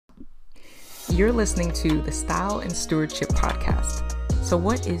You're listening to the Style and Stewardship Podcast. So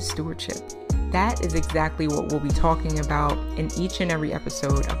what is stewardship? That is exactly what we'll be talking about in each and every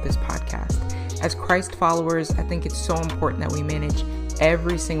episode of this podcast. As Christ followers, I think it's so important that we manage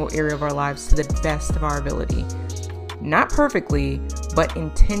every single area of our lives to the best of our ability. Not perfectly, but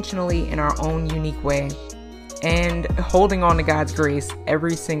intentionally in our own unique way, and holding on to God's grace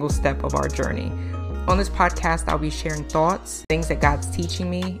every single step of our journey. On this podcast, I'll be sharing thoughts, things that God's teaching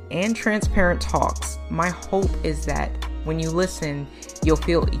me, and transparent talks. My hope is that when you listen, you'll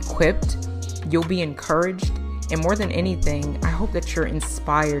feel equipped, you'll be encouraged, and more than anything, I hope that you're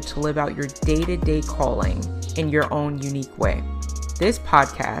inspired to live out your day-to-day calling in your own unique way. This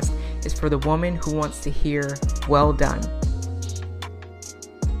podcast is for the woman who wants to hear, "Well done."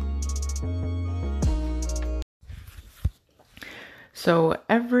 So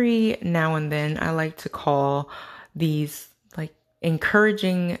every now and then I like to call these like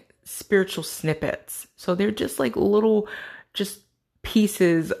encouraging spiritual snippets. So they're just like little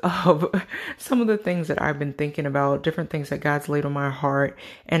pieces of some of the things that I've been thinking about, different things that God's laid on my heart.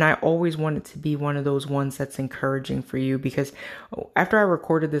 And I always wanted to be one of those ones that's encouraging for you, because after I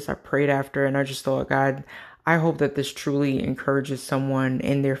recorded this, I prayed after and I just thought, God, I hope that this truly encourages someone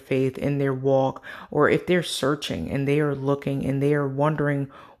in their faith, in their walk, or if they're searching and they are looking and they are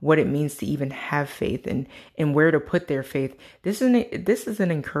wondering what it means to even have faith and where to put their faith. This is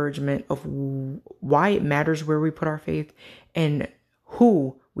an encouragement of why it matters where we put our faith and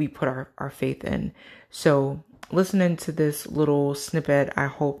who we put our faith in. So listening to this little snippet, I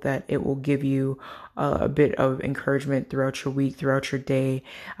hope that it will give you a bit of encouragement throughout your week, throughout your day.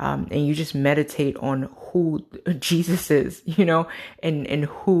 And you just meditate on who Jesus is, and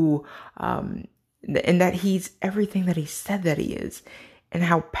who, and that he's everything that he said that he is, and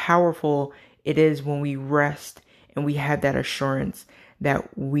how powerful it is when we rest and we have that assurance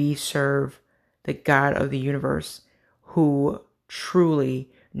that we serve the God of the universe, who truly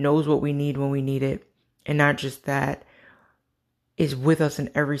knows what we need when we need it. And not just that, is with us in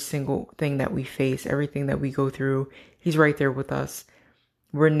every single thing that we face, everything that we go through. He's right there with us.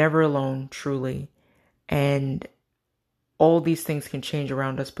 We're never alone, truly. And all these things can change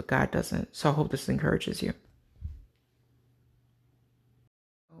around us, but God doesn't. So I hope this encourages you.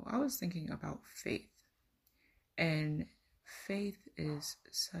 I was thinking about faith. And faith is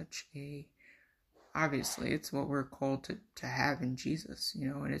such obviously, it's what we're called to have in Jesus,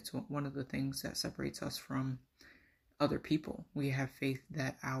 and it's one of the things that separates us from other people. We have faith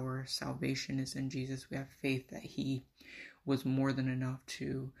that our salvation is in Jesus. We have faith that he was more than enough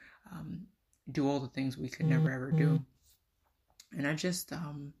to do all the things we could never ever do. And I just,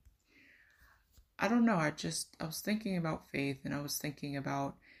 I don't know. I was thinking about faith, and I was thinking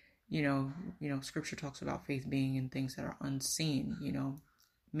about, scripture talks about faith being in things that are unseen,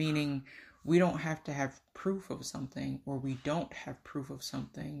 meaning we don't have to have proof of something, or we don't have proof of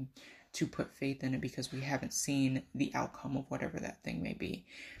something to put faith in it, because we haven't seen the outcome of whatever that thing may be.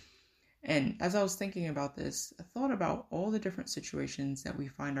 And as I was thinking about this, I thought about all the different situations that we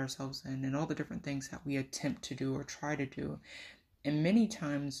find ourselves in and all the different things that we attempt to do or try to do. And many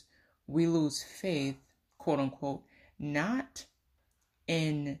times we lose faith, quote unquote, not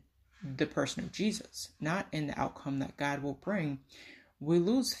in the person of Jesus, not in the outcome that God will bring. We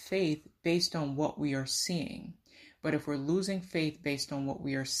lose faith based on what we are seeing. But if we're losing faith based on what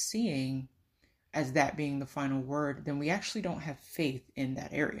we are seeing as that being the final word, then we actually don't have faith in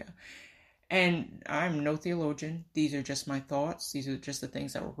that area. And I'm no theologian. These are just my thoughts. These are just the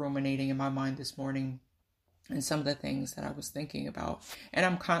things that were ruminating in my mind this morning, and some of the things that I was thinking about. And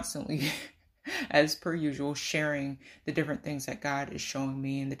I'm constantly, as per usual, sharing the different things that God is showing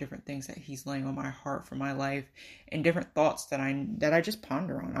me and the different things that he's laying on my heart for my life, and different thoughts that I just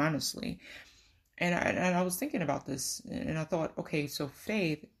ponder on, honestly. And I was thinking about this, and I thought, okay, so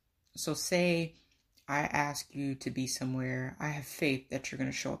faith, so say I ask you to be somewhere, I have faith that you're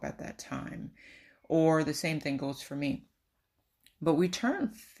going to show up at that time. Or the same thing goes for me. But we turn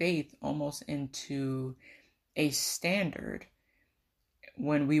faith almost into a standard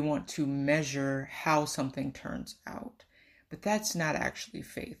when we want to measure how something turns out. But that's not actually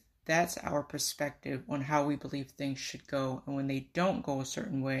faith. That's our perspective on how we believe things should go. And when they don't go a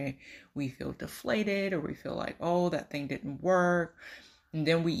certain way, we feel deflated, or we feel like, oh, that thing didn't work. And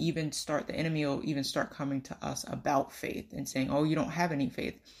then the enemy will even start coming to us about faith and saying, oh, you don't have any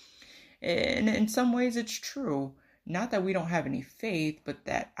faith. And in some ways it's true. Not that we don't have any faith, but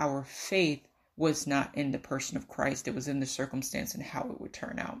that our faith was not in the person of Christ. It was in the circumstance and how it would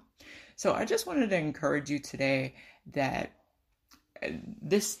turn out. So I just wanted to encourage you today that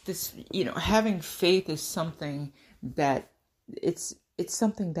this having faith is something that it's It's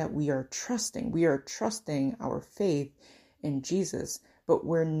something that we are trusting. We are trusting our faith in Jesus, but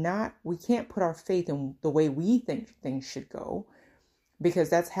we can't put our faith in the way we think things should go, because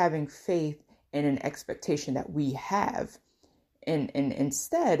that's having faith in an expectation that we have. And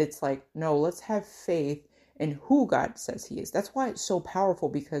instead, it's like, no, let's have faith in who God says he is. That's why it's so powerful,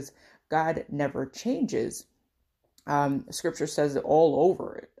 because God never changes. Scripture says it all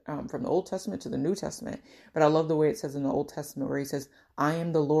over it, from the Old Testament to the New Testament. But I love the way it says in the Old Testament, where he says, I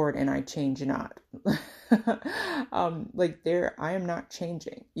am the Lord and I change not. I am not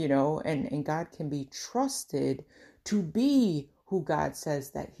changing, and God can be trusted to be who God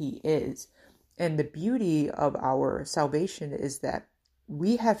says that he is. And the beauty of our salvation is that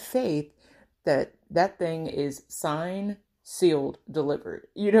we have faith that that thing is signed, sealed, delivered.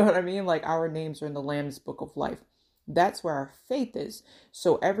 You know what I mean? Like, our names are in the Lamb's Book of Life. That's where our faith is.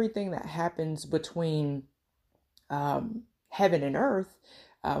 So everything that happens between heaven and earth,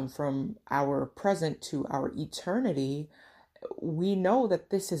 from our present to our eternity, we know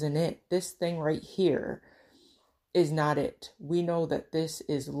that this isn't it. This thing right here is not it. We know that this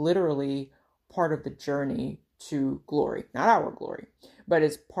is literally part of the journey to glory, not our glory, but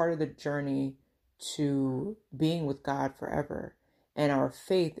it's part of the journey to being with God forever. And our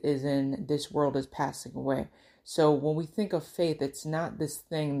faith is in this world is passing away. So when we think of faith, it's not this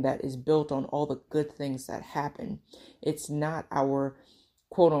thing that is built on all the good things that happen. It's not our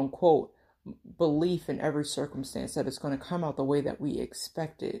quote unquote belief in every circumstance that it's going to come out the way that we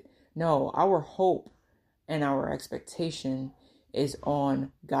expected. No, our hope and our expectation is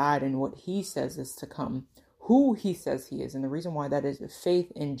on God and what he says is to come, who he says he is. And the reason why that is, the faith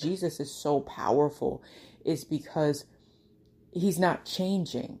in Jesus is so powerful, is because he's not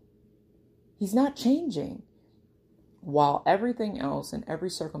changing. He's not changing. While everything else and every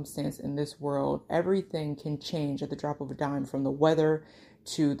circumstance in this world, everything can change at the drop of a dime, from the weather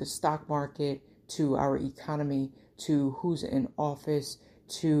to the stock market, to our economy, to who's in office,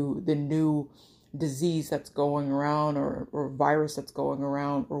 to the new disease that's going around, or virus that's going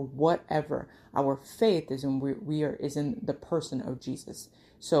around, or whatever. Our faith is in is in the person of Jesus.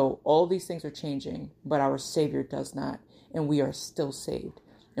 So all these things are changing, but our Savior does not, and we are still saved.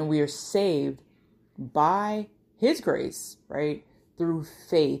 And we are saved by his grace, right? Through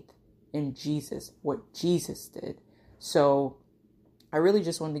faith in Jesus, what Jesus did. So I really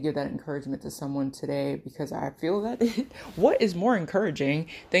just wanted to give that encouragement to someone today, because I feel that what is more encouraging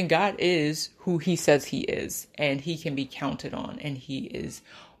than God is who he says he is, and he can be counted on, and he is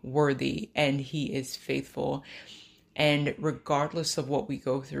worthy, and he is faithful. And regardless of what we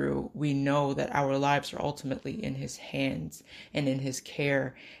go through, we know that our lives are ultimately in his hands and in his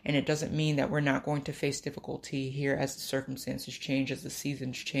care. And it doesn't mean that we're not going to face difficulty here as the circumstances change, as the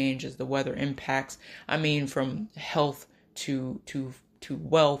seasons change, as the weather impacts. I mean, from health to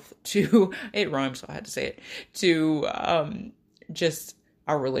wealth, to, it rhymes, so I had to say it, to just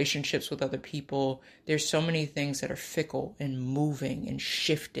our relationships with other people. There's so many things that are fickle and moving and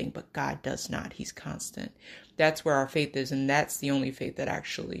shifting, but God does not. He's constant. That's where our faith is, and that's the only faith that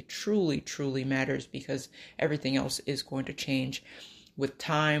actually truly matters, because everything else is going to change with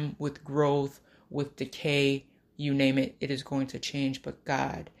time, with growth, with decay, you name it, it is going to change, but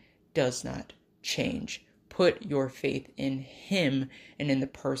God does not change. Put your faith in him and in the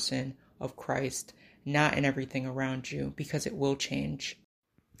person of Christ, not in everything around you, because it will change.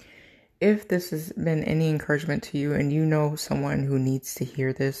 If this has been any encouragement to you, and you know someone who needs to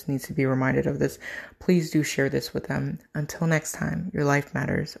hear this, needs to be reminded of this, please do share this with them. Until next time, your life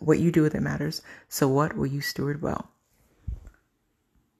matters. What you do with it matters. So what will you steward well?